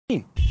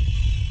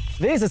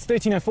There's its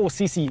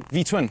 1304cc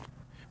V-twin,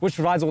 which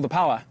provides all the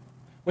power,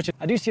 which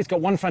I do see it's got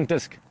one front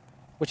disc,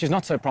 which is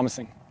not so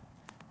promising.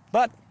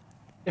 But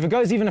if it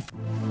goes even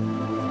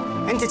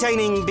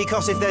Entertaining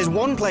because if there's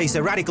one place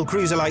a radical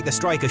cruiser like the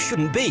Stryker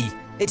shouldn't be,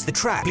 it's the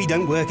track. They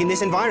don't work in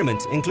this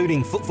environment,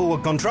 including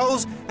foot-forward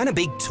controls and a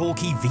big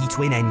torquey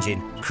V-twin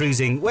engine.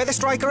 Cruising, where the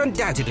Stryker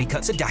undoubtedly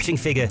cuts a dashing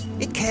figure.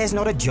 It cares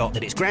not a jot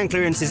that its ground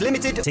clearance is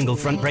limited, single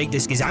front brake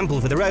disc is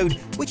ample for the road,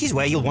 which is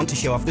where you'll want to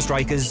show off the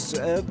Stryker's,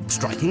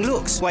 striking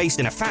looks. Waist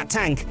and a fat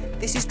tank,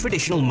 this is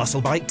traditional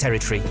muscle bike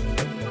territory.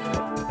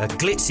 A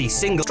glitzy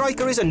single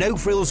Stryker is a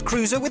no-frills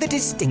cruiser with a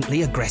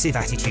distinctly aggressive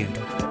attitude.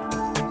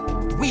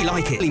 We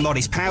like it.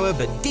 Modest power,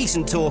 but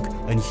decent torque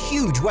and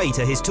huge weight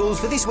are his tools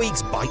for this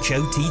week's Bike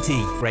Show TT.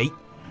 Great.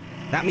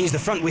 That means the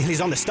front wheel is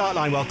on the start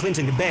line while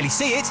Clinton can barely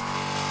see it,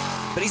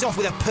 but he's off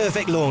with a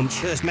perfect launch.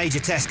 First major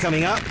test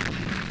coming up.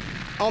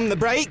 On the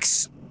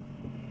brakes.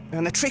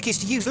 And the trick is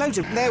to use loads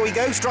of... There we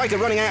go, Stryker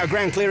running out of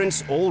ground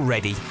clearance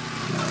already.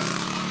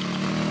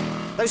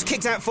 Those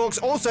kicked out forks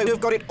also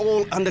have got it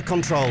all under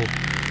control.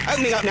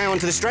 Opening up now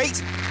onto the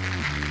straight.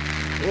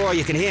 Oh,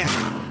 you can hear.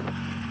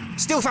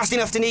 Still fast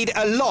enough to need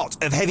a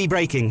lot of heavy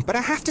braking, but I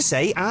have to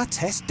say our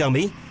test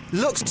dummy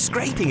looks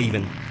scraping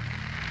even.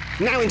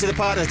 Now into the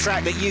part of the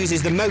track that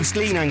uses the most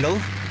lean angle,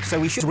 so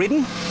we should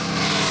ridden.